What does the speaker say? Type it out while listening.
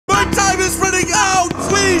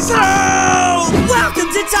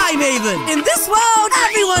to Time Haven. In this world,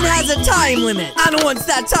 everyone has a time limit. And once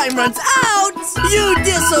that time runs out, you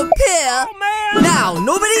disappear. Now,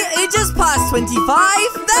 nobody ages past 25.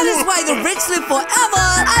 That is why the rich live forever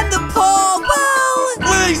and the poor, well...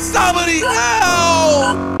 Please, somebody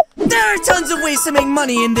help! There are tons of ways to make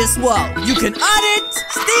money in this world. You can earn it,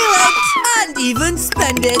 steal it, and even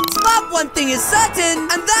spend it. But one thing is certain,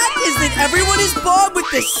 and that is that everyone is born with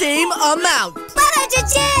the same amount. 100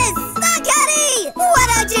 cheers! Spaghetti!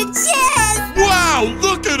 100 cheers! Wow,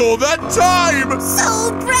 look at all that time!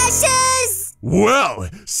 So precious! Well,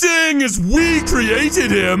 seeing as we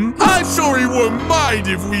created him, I'm sure he won't mind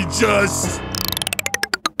if we just...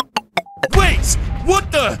 Wait!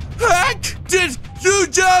 What the heck? Did you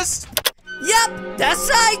just... Yep, that's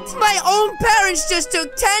right. My own parents just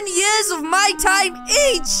took 10 years of my time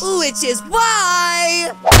each, which is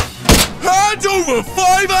why... Hand over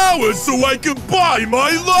 5 hours so I can buy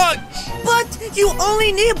my lunch! But you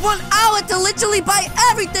only need 1 hour to literally buy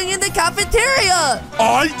everything in the cafeteria.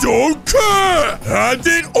 I don't care! Hand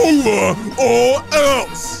it over or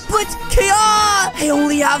else! But KR, I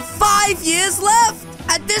only have 5 years left.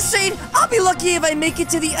 At this rate, I'll be lucky if I make it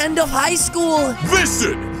to the end of high school.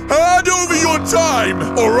 Listen, hand over your time,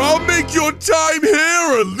 or I'll make your time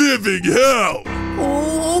here a living hell.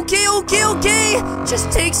 Oh, okay.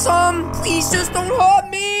 Just take some. Please, just don't hurt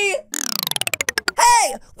me.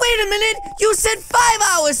 Hey, wait a minute. You said 5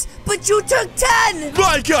 hours, but you took 10.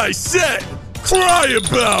 Like I said, cry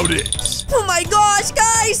about it. Oh my gosh,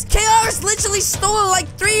 guys! KR has literally stolen like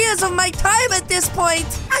 3 years of my time at this point.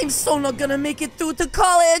 I'm so not gonna make it through to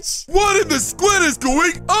college. What in the squid is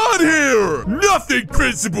going on here? Nothing,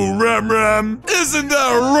 Principal Ram. Isn't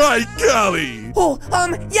that right, Callie? Oh,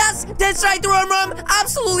 yes, that's right, Ram.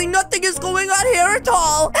 Absolutely nothing is going on here at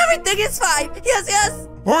all. Everything is fine. Yes.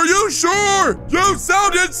 Are you sure? You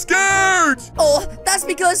sounded scared! Oh, that's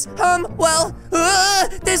because,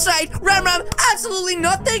 that's right, Ram, absolutely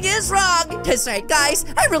nothing is wrong. That's right, guys,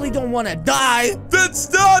 I really don't want to die. Then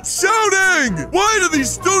stop shouting! Why do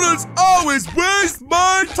these students always waste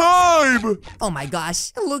my time? Oh my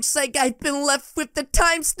gosh, it looks like I've been left with the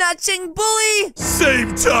time-snatching bully.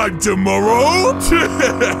 Same time tomorrow?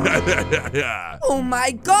 Oh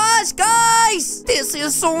my gosh, guys, this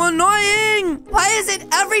is so annoying. Why is it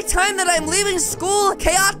every time that I'm leaving school,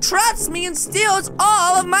 KR traps me and steals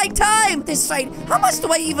all of my time? That's right. How much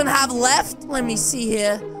do I even have left? Let me see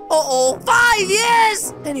here. Uh-oh. 5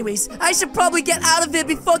 years! Anyways, I should probably get out of here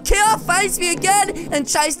before KR finds me again and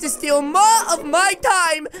tries to steal more of my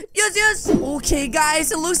time. Yes. Okay,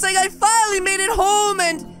 guys, it looks like I finally made it home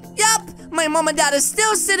and... Yep, my mom and dad are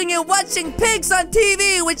still sitting here watching pigs on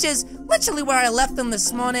TV, which is literally where I left them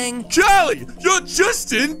this morning. Callie, you're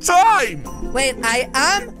just in time! Wait, I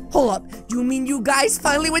am? Hold up, you mean you guys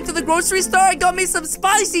finally went to the grocery store and got me some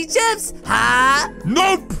spicy chips? Huh?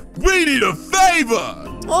 Nope, we need a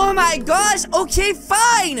favor! Oh my gosh, okay,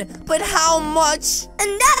 fine. But how much?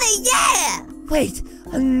 Another year! Wait,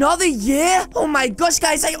 another year? Oh my gosh,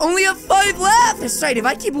 guys, I only have 5 left. That's right, if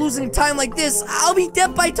I keep losing time like this, I'll be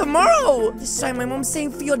dead by tomorrow. That's right, my mom's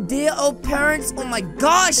saying for your dear old parents. Oh my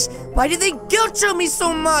gosh, why do they guilt trip me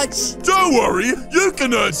so much? Don't worry, you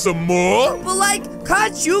can earn some more. But like,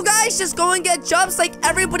 can't you guys just go and get jobs like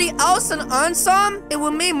everybody else and earn some? It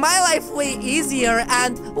would make my life way easier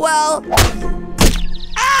and, well...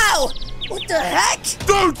 Ow! What the heck?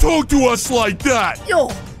 Don't talk to us like that!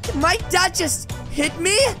 Yo, did my dad just hit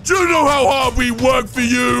me? Do you know how hard we work for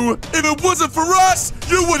you? If it wasn't for us,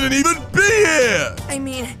 you wouldn't even be here! I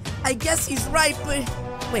mean, I guess he's right, but...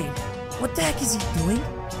 Wait, what the heck is he doing?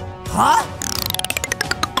 Huh?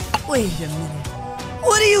 Wait a minute.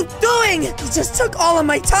 What are you doing? You just took all of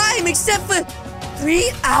my time except for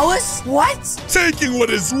 3 hours? What? Taking what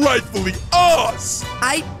is rightfully ours!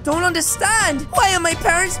 I don't understand. Why are my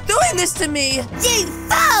parents doing this to me? You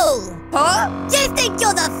fool! Huh? You think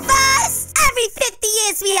you're the first? Every 50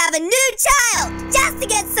 years we have a new child, just to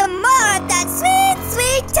get some more of that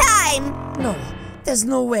sweet time. No, there's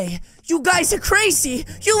no way. You guys are crazy.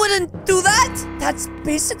 You wouldn't do that. That's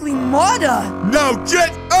basically murder. Now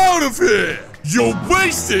get out of here! You're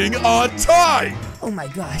wasting our time! Oh my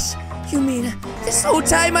gosh. You mean this whole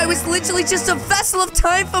time I was literally just a vessel of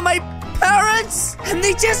time for my parents? And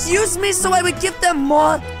they just used me so I would give them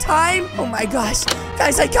more time? Oh my gosh.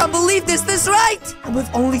 Guys, I can't believe this. This right? And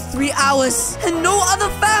with only 3 hours and no other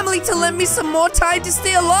family to lend me some more time to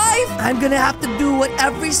stay alive, I'm gonna have to do what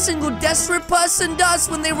every single desperate person does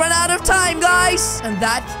when they run out of time, guys. And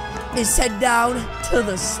that is head down to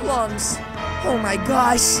the slums. Oh my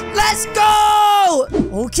gosh. Let's go!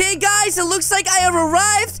 Okay, guys, it looks like I have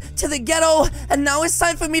arrived to the ghetto, and now it's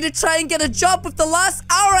time for me to try and get a job with the last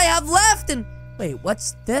hour I have left. And wait,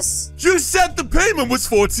 what's this? You said the payment was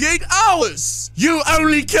 48 hours. You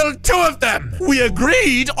only killed 2 of them. We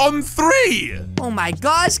agreed on 3. Oh my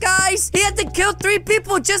gosh, guys. He had to kill 3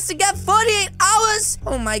 people just to get 48 hours?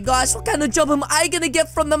 Oh my gosh, what kind of job am I gonna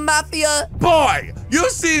get from the mafia? Boy, you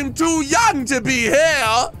seem too young to be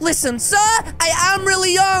here. Listen, sir, I am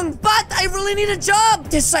really young, but I really need a job.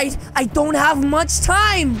 That's right, I don't have much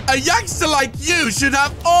time. A youngster like you should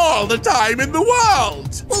have all the time in the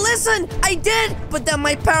world. Well, listen, I did, but then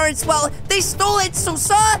my parents, well, they stole it. So,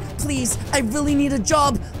 sir, please, I really need a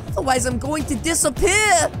job. Otherwise, I'm going to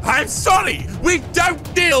disappear. I'm sorry, we don't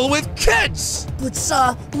deal with kids. But,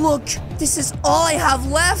 sir, look, this is all I have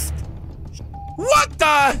left. What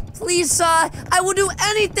the? Please, sir, I will do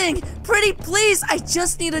anything. Pretty please, I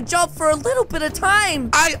just need a job for a little bit of time.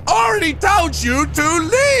 I already told you to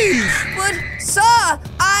leave. But, sir,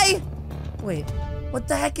 Wait, what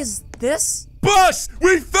the heck is this? Boss,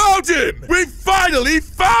 we found him. We finally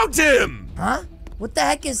found him. Huh? What the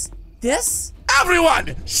heck is this?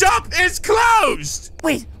 Everyone, shop is closed.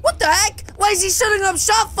 Wait, what the heck? Why is he shutting up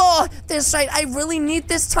shop for? That's right, I really need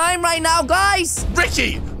this time right now, guys.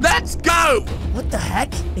 Ricky, let's go. What the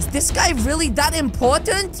heck? Is this guy really that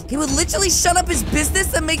important? He would literally shut up his business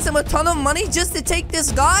that makes him a ton of money just to take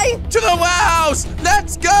this guy? To the warehouse,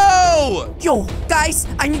 let's go. Yo, guys,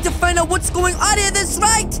 I need to find out what's going on here. That's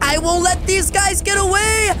right. I won't let these guys get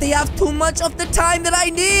away. They have too much of the time that I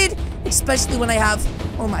need. Especially when I have,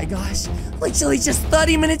 oh my gosh, literally just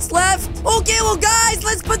 30 minutes left. Okay, well, guys,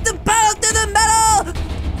 let's put the pedal to the metal.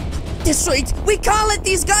 That's right, we can't let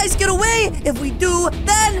these guys get away. If we do,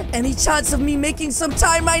 then any chance of me making some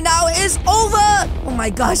time right now is over. Oh my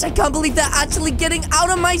gosh, I can't believe they're actually getting out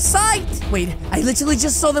of my sight. Wait, I literally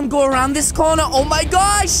just saw them go around this corner. Oh my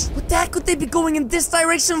gosh. What the heck could they be going in this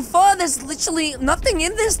direction for? There's literally nothing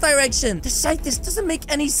in this direction. This doesn't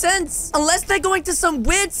make any sense. Unless they're going to some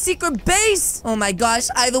weird secret base. Oh my gosh,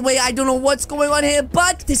 either way, I don't know what's going on here,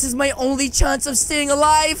 but this is my only chance of staying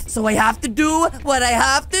alive. So I have to do what I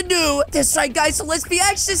have to do. That's right, guys, so let's be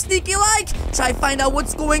extra sneaky-like. Try find out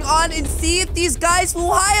what's going on and see if these guys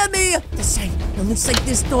will hire me. That's right, it looks like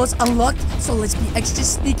this door's unlocked, so let's be extra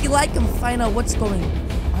sneaky-like and find out what's going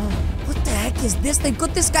on. What the heck is this? They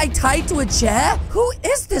got this guy tied to a chair? Who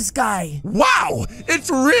is this guy? Wow, it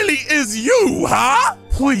really is you, huh?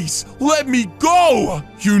 Please, let me go.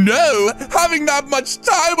 You know, having that much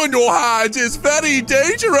time on your hands is very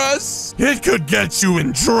dangerous. It could get you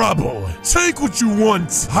in trouble. Take what you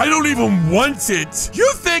want. I don't even want it.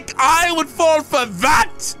 You think I would fall for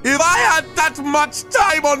that? If I had that much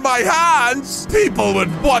time on my hands, people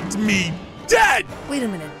would want me dead. Wait a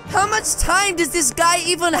minute. How much time does this guy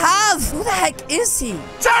even have? Who the heck is he?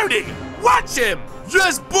 Tony, watch him.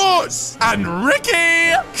 Yes, boss. And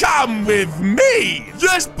Ricky, come with me.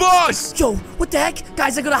 Yes, boss. Yo, what the heck?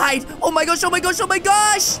 Guys, I gotta hide. Oh my gosh, oh my gosh, oh my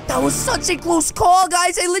gosh. That was such a close call,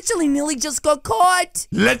 guys. I literally nearly just got caught.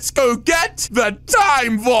 Let's go get the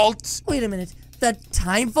time vault. Wait a minute. The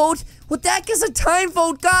time vault? What the heck is a time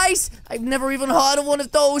vault, guys? I've never even heard of one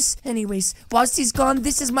of those. Anyways, whilst he's gone,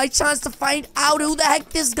 this is my chance to find out who the heck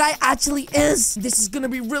this guy actually is. This is gonna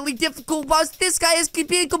be really difficult whilst this guy is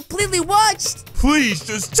being completely watched. Please,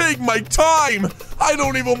 just take my time. I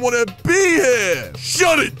don't even want to be here.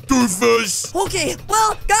 Shut it, doofus. Okay,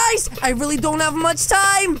 well, guys, I really don't have much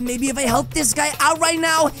time. Maybe if I help this guy out right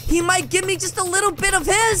now, he might give me just a little bit of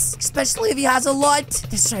his. Especially if he has a lot.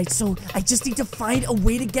 That's right, so I just need to find a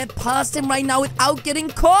way to get past him right now without getting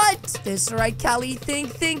caught. That's right, Callie.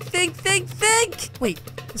 Think. Wait,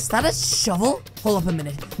 is that a shovel? Hold up a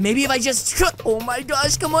minute. Maybe if I just... Oh my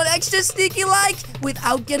gosh, come on, extra sneaky-like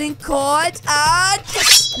without getting caught.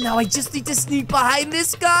 And... now I just need to sneak behind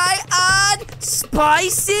this guy. And...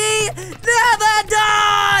 spicy never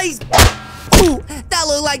dies! Ooh, that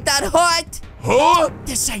looked like that hurt. Huh?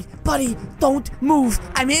 That's right, buddy, don't move.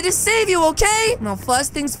 I'm here to save you, okay? Now,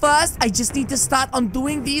 first things first, I just need to start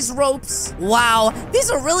undoing these ropes. Wow,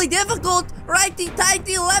 these are really difficult.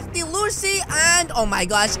 Righty-tighty, lefty-loosey, and oh my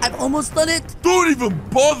gosh, I've almost done it. Don't even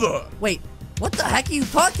bother. Wait, what the heck are you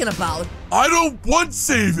talking about? I don't want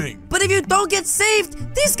saving. But if you don't get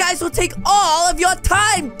saved, these guys will take all of your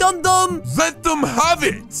time, dum-dum. Let them have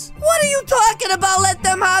it. What are you talking about, let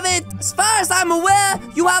them have it? As far as I'm aware,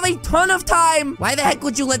 you have a ton of time. Why the heck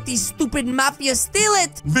would you let these stupid mafia steal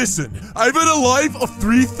it? Listen, I've been alive for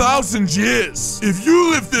 3,000 years. If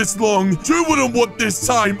you live this long, you wouldn't want this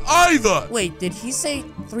time either. Wait, did he say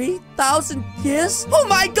 3,000 years? Oh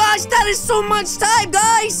my gosh, that is so much time,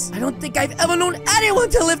 guys. I don't think I've ever known anyone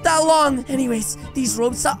to live that long. Anyways, these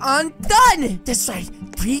ropes are undone. That's right.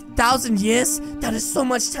 3,000 years? That is so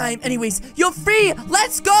much time. Anyways, you're free.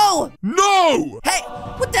 Let's go. No! Hey,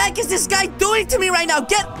 what the heck is this guy doing to me right now?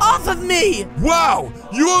 Get off of me. Wow,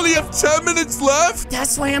 you only have 10 minutes left?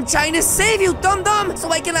 That's why I'm trying to save you, dum-dum,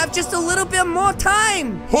 so I can have just a little bit more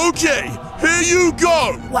time. Okay, here you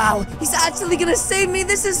go. Wow, he's actually gonna save me.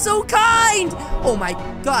 This is so kind. Oh my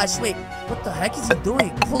gosh, wait. What the heck is he doing?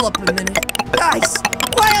 Hold up a minute. Guys,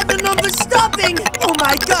 why are the numbers stopping? Oh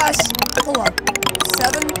my gosh. Hold on.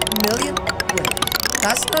 7 million? Wait,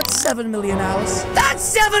 that's not 7 million hours. That's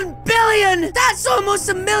 7 billion! That's almost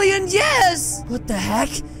a million years! What the heck?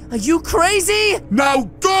 Are you crazy? Now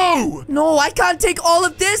go! No, I can't take all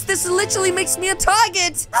of this. This literally makes me a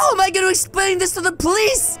target. How am I going to explain this to the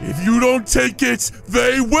police? If you don't take it,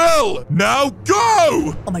 they will. Now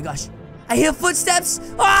go! Oh my gosh. I hear footsteps.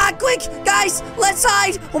 Ah, quick, guys, let's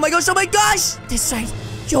hide. Oh my gosh, This right.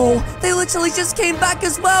 Yo, they literally just came back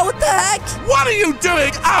as well. What the heck? What are you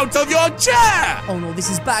doing out of your chair? Oh no, this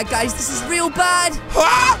is bad, guys. This is real bad.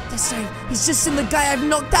 Huh? That's right. He's just in the guy I've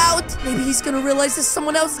knocked out. Maybe he's gonna realize there's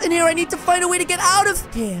someone else in here. I need to find a way to get out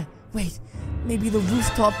of here. Wait, maybe the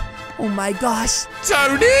rooftop. Oh my gosh.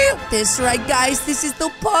 Tony? That's right, guys. This is the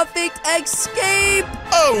perfect escape.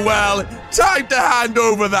 Oh, well, time to hand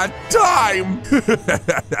over that time.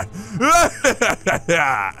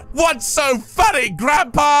 What's so funny,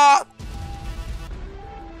 Grandpa?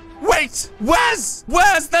 Wait, where's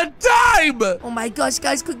the time? Oh my gosh,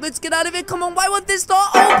 guys, quick, let's get out of here. Come on, why won't this door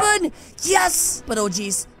open? Yes. But oh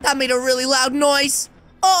geez, that made a really loud noise.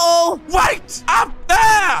 Uh-oh. Wait, up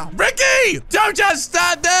there! Ricky, don't just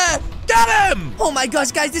stand there. Get him! Oh my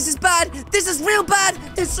gosh, guys, this is bad. This is real bad.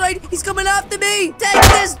 That's right, he's coming after me. Take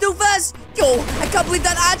this, doofus. Yo, I can't believe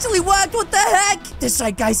that actually worked. What the heck? That's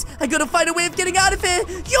right, guys. I gotta find a way of getting out of here.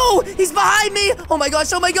 Yo, he's behind me. Oh my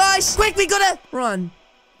gosh, quick, we gotta run.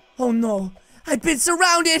 Oh no, I've been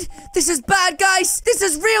surrounded. This is bad, guys. This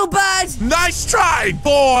is real bad. Nice try,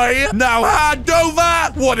 boy. Now hand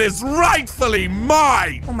over what is rightfully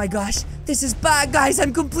mine. Oh my gosh, this is bad, guys.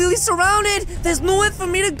 I'm completely surrounded. There's nowhere for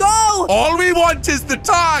me to go. All we want is the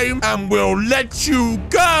time, and we'll let you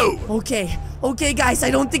go. Okay, guys,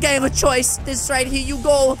 I don't think I have a choice. This right here, you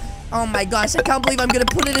go. Oh my gosh, I can't believe I'm gonna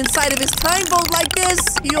put it inside of his time boat like this.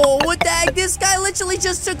 Yo, what the heck? This guy literally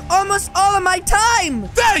just took almost all of my time.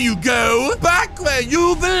 There you go. Back where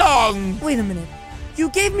you belong. Wait a minute. You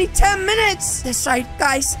gave me 10 minutes. That's right,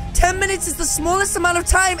 guys. 10 minutes is the smallest amount of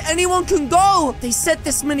time anyone can go. They set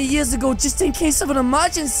this many years ago just in case of an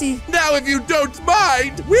emergency. Now, if you don't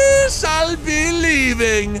mind, we shall be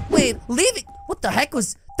leaving. Wait, leaving? What the heck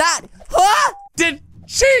was that? Huh? Did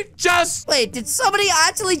she just... Wait, did somebody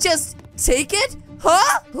actually just take it?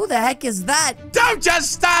 Huh? Who the heck is that? Don't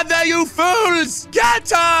just stand there, you fools!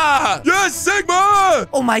 Get her! Yes, Sigma!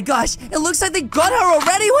 Oh my gosh, it looks like they got her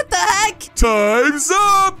already. What the heck? Time's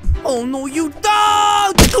up! Oh no, you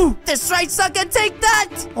don't! Ooh, that's right, sucker, take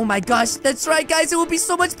that! Oh my gosh, that's right, guys. It would be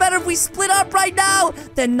so much better if we split up right now.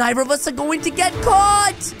 Then neither of us are going to get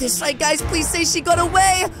caught. That's right, guys. Please say she got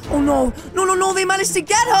away. Oh no, no, they managed to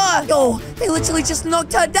get her. Yo, they literally just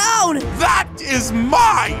knocked her down. That is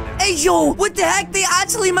mine! Hey, yo, what the heck? They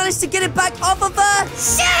actually managed to get it back off of her.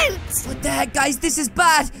 Shoot! What the heck, guys? This is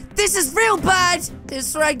bad. This is real bad.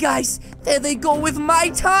 That's right, guys. There they go with my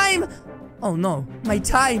time. Oh no, my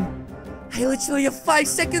time. I literally have 5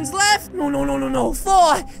 seconds left. No.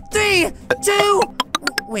 4, 3, 2.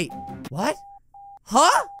 Wait, what?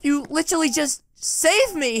 Huh? You literally just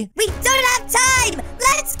saved me. We don't have time!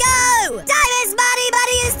 Let's go! Time is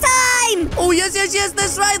money is time! Oh, yes,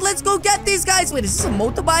 that's right. Let's go get these guys. Wait, is this a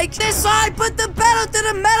motorbike? This side, put the pedal to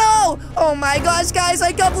the metal! Oh my gosh, guys,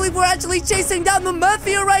 I can't believe we're actually chasing down the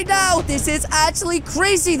mafia right now. This is actually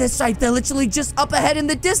crazy. That's right, they're literally just up ahead in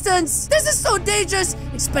the distance. This is so dangerous,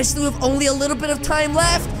 especially with only a little bit of time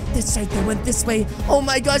left. That's right, they went this way. Oh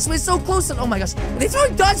my gosh, we're so close. And oh my gosh, are they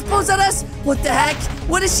throwing dodgeballs at us? What the heck?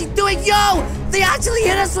 What is she doing? Yo, they actually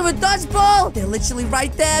hit us with a dodgeball. They're literally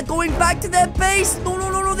right there, going back to their base.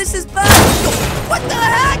 No, this is bad. Yo, what the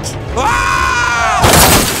heck? Ah!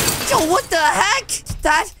 Yo, what the heck? Did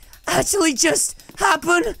that actually just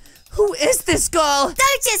happen? Who is this girl?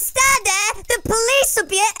 Don't just stand there. The police will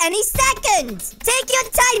be at any second. Take your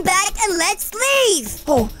time back and let's leave.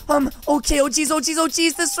 Okay. Oh, geez,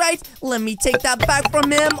 that's right. Let me take that back from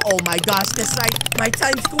him. Oh, my gosh, that's right. My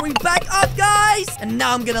time's going back up, guys. And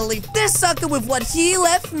now I'm gonna leave this sucker with what he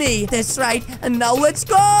left me. That's right. And now let's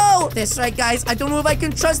go. That's right, guys. I don't know if I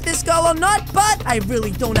can trust this girl or not, but I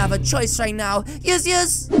really don't have a choice right now. Yes.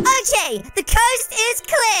 Okay, the coast is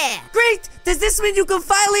clear. Great. Does this mean you can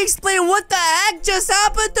finally explain what the heck just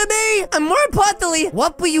happened to me? And more importantly,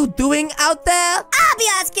 what were you doing out there? I'll be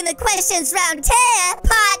asking the questions round here,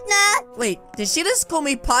 partner. Wait, did she just call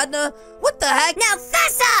me partner? What the heck? Now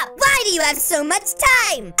fess up! Why do you have so much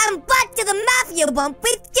time? And what do the mafia want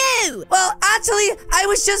with you? Well, actually, I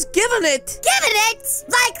was just given it. Given it?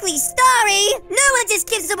 Likely story. No one just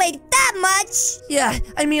gives away that much. Yeah,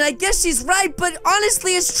 I mean, I guess she's right, but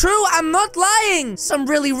honestly, it's true. I'm not lying. Some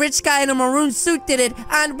really rich guy in a maroon suit did it,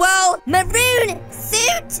 and well... Maroon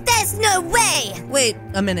suit? There's no way. Wait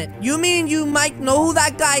a minute. You mean you might know who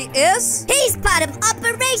that guy is? He's part of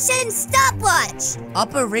Operation Stopwatch.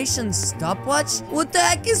 Operation Stopwatch? What the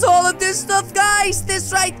heck is all of this stuff, guys?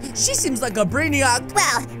 That's right. She seems like a brainiac.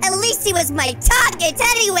 Well, at least he was my target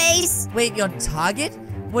anyways. Wait, your target?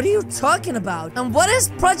 What are you talking about? And what is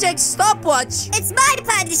Project Stopwatch? It's my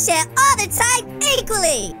plan to share all the time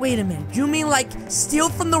equally. Wait a minute. You mean like steal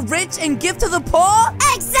from the rich and give to the poor?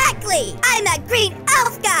 Exactly. I'm that green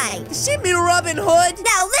elf guy. Does she mean Robin Hood?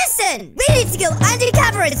 Now listen. We need to go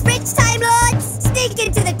undercover as rich Time Lords, sneak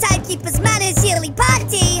into the Timekeeper's Manor's yearly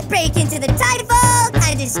party, break into the Time Vault,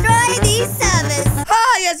 and destroy these servers.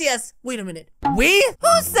 Ah, yes. Wait a minute. We?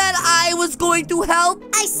 Who said I was going to help?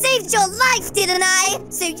 I saved your life, didn't I?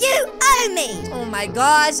 So you owe me. Oh my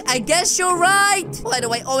gosh, I guess you're right. Why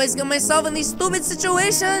do I always get myself in these stupid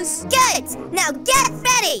situations? Good. Now get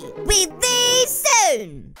ready. We leave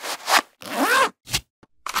soon.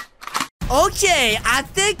 Okay, I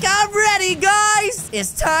think I'm ready, guys.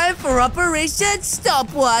 It's time for Operation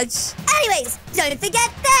Stopwatch. Anyways, don't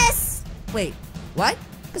forget this. Wait, what?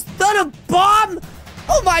 Is that a bomb?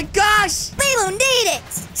 Oh my gosh! We will need it.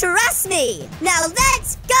 Trust me. Now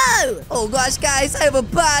let's go. Oh gosh, guys, I have a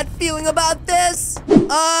bad feeling about this.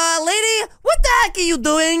 Lady, what the heck are you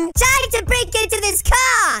doing? Trying to break into this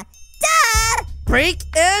car. Duh! Break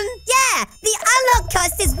in? Yeah, the unlock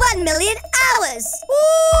cost is 1 million hours.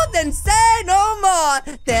 Ooh, then say no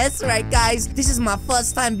more. That's right, guys. This is my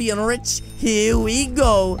first time being rich. Here we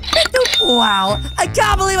go. Wow, I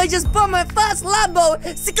can't believe I just bought my first Lambo.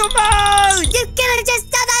 Come on! You could have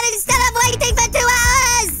just done that instead of waiting for 2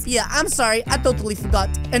 hours. Yeah, I'm sorry. I totally forgot.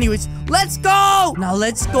 Anyways, let's go. Now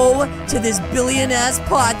let's go to this billionaire's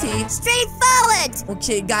party. Straightforward.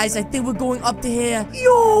 Okay, guys, I think we're going up to here.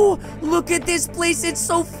 Yo, look at this place. It's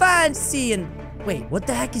so fancy. And wait, what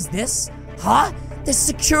the heck is this? Huh? There's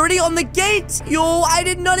security on the gate. Yo, I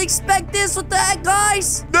did not expect this. What the heck,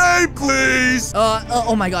 guys? Name, please.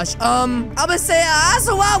 Oh my gosh. I'm gonna say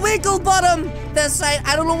Asawa Wigglebottom. That's right.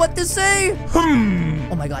 I don't know what to say.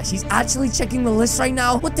 Oh my gosh, he's actually checking the list right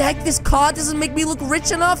now. What the heck? This car doesn't make me look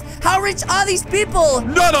rich enough. How rich are these people?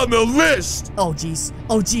 Not on the list. Oh jeez.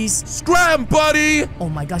 Oh jeez. Scram, buddy. Oh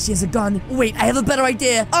my gosh, he has a gun. Wait, I have a better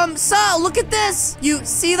idea. Sir, look at this. You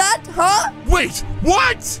see that? Huh? Wait,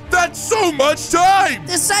 what? That's so much time.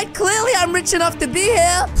 This side, clearly I'm rich enough to be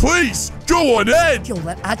here. Please, go on in. Yo,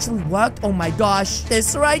 that actually worked. Oh my gosh.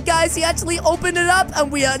 That's right, guys. He actually opened it up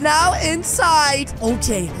and we are now inside.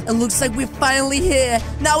 Okay, it looks like we're finally here.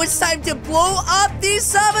 Now it's time to blow up these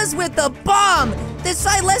servers with a bomb. That's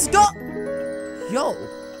right, let's go. Yo,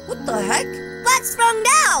 what the heck? What's wrong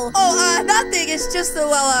now? Oh, nothing. It's just,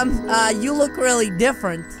 you look really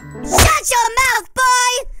different. Shut your mouth,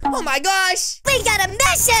 boy! Oh my gosh! We got a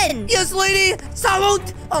mission! Yes, lady!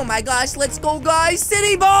 Salute! Oh my gosh, let's go, guys!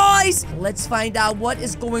 City boys! Let's find out what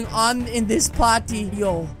is going on in this party.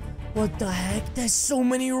 Yo, what the heck? There's so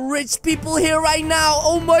many rich people here right now.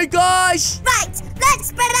 Oh my gosh! Right, let's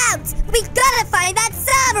spread out! We gotta find that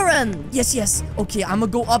server room! Yes. Okay, I'm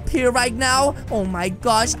gonna go up here right now. Oh my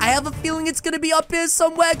gosh, I have a feeling it's gonna be up here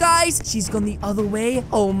somewhere, guys. She's gone the other way.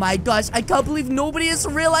 Oh my gosh, I can't believe nobody has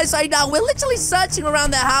realized right now. We're literally searching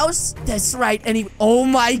around the house. That's right. Anyway, oh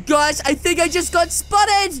my gosh, I think I just got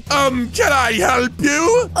spotted. Can I help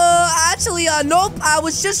you? Actually, nope. I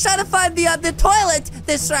was just trying to find the toilet.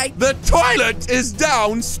 That's right. The toilet is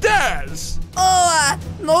downstairs. Oh,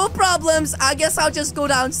 no problems. I guess I'll just go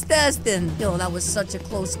downstairs then. Yo, that was such a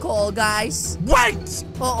close call, guys. Wait!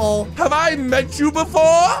 Uh-oh. Have I met you before?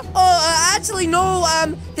 Oh, actually, no.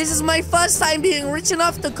 This is my first time being rich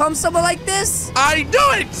enough to come somewhere like this. I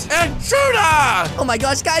knew it! Intruder! Oh my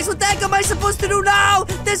gosh, guys, what the heck am I supposed to do now?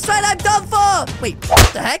 This right, I'm done for. Wait,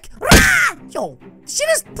 what the heck? Ah! Yo, did she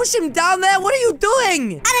just push him down there? What are you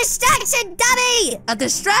doing? A distraction, dummy! A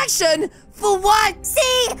distraction? For what?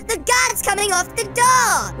 See, the guard's coming off the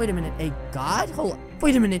door. Wait a minute, a guard? Hold on.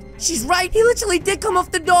 Wait a minute. She's right. He literally did come off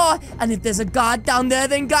the door. And if there's a guard down there,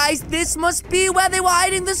 then guys, this must be where they were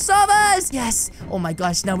hiding the servers. Yes. Oh my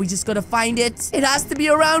gosh, now we just gotta find it. It has to be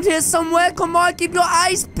around here somewhere. Come on, keep your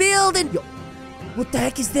eyes peeled. And yo, what the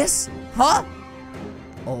heck is this? Huh?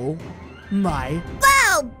 Oh my.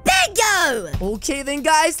 Wow, bingo! Okay then,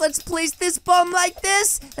 guys, let's place this bomb like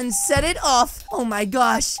this and set it off. Oh my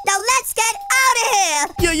gosh. Now let's get out of here!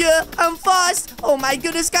 Yeah, I'm fast. Oh my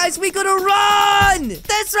goodness, guys, we gotta run!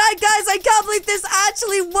 That's right, guys, I can't believe this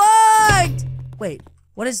actually worked! Wait,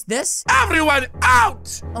 what is this? Everyone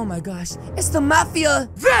out! Oh my gosh, it's the mafia.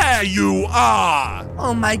 There you are!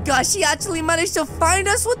 Oh my gosh, he actually managed to find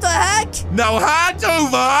us. What the heck? Now hand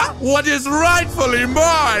over what is rightfully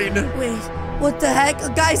mine! Wait, what the heck?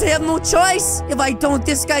 Guys, I have no choice. If I don't,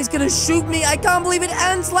 this guy's gonna shoot me. I can't believe it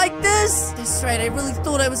ends like this. That's right, I really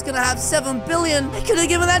thought I was gonna have 7 billion. I could have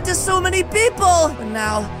given that to so many people. But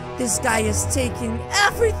now, this guy is taking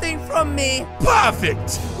everything from me.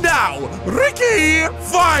 Perfect! Now, Ricky,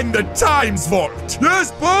 find the Times Vault!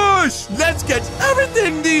 Yes, push! Let's get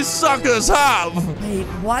everything these suckers have! Wait,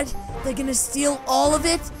 what? They're gonna steal all of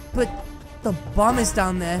it? But the bomb is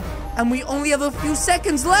down there, and we only have a few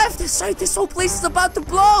seconds left. That's right, this whole place is about to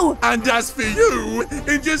blow. And as for you,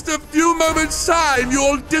 in just a few moments' time,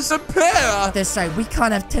 you'll disappear! That's right, we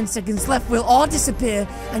can't have 10 seconds left. We'll all disappear.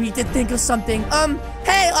 I need to think of something.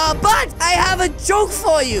 Hey, Bud, I have a joke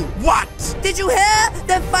for you. What? Did you hear?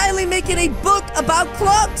 They're finally making a book about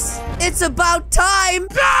clocks. It's about time.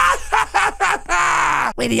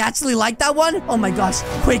 Wait, he actually liked that one? Oh my gosh.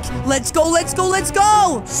 Quick, let's go, let's go, let's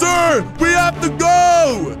go. Sir, we have to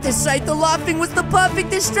go! That's right, the laughing was the perfect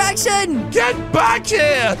distraction. Get back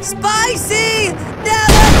here! Spicy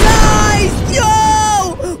never dies!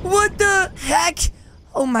 Yo! What the heck?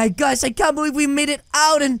 Oh my gosh, I can't believe we made it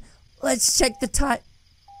out, and let's check the time.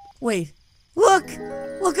 Wait, look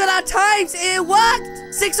at our times. It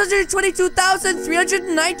worked.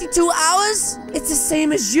 622,392 hours. It's the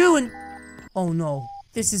same as you, and oh no,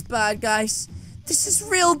 this is bad, guys. This is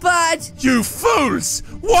real bad. You fools!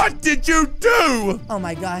 What did you do? Oh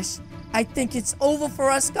my gosh, I think it's over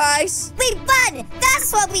for us, guys. We won!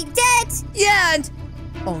 That's what we did! Yeah, and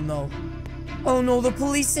oh no. Oh no, the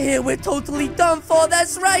police are here. We're totally done for.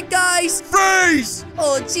 That's right, guys. Freeze!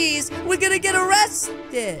 Oh, jeez. We're gonna get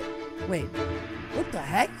arrested. Wait, what the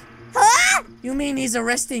heck? Huh? You mean he's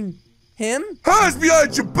arresting him? Hands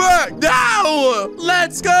behind your back! Now!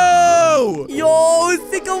 Let's go! Yo,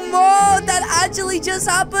 Sycamore! That actually just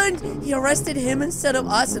happened. He arrested him instead of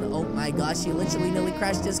us, and oh my gosh, he literally nearly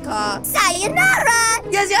crashed his car. Sayonara!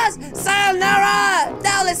 Yes, sayonara!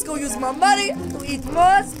 Now let's go use my money to eat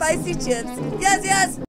more spicy chips. Yes.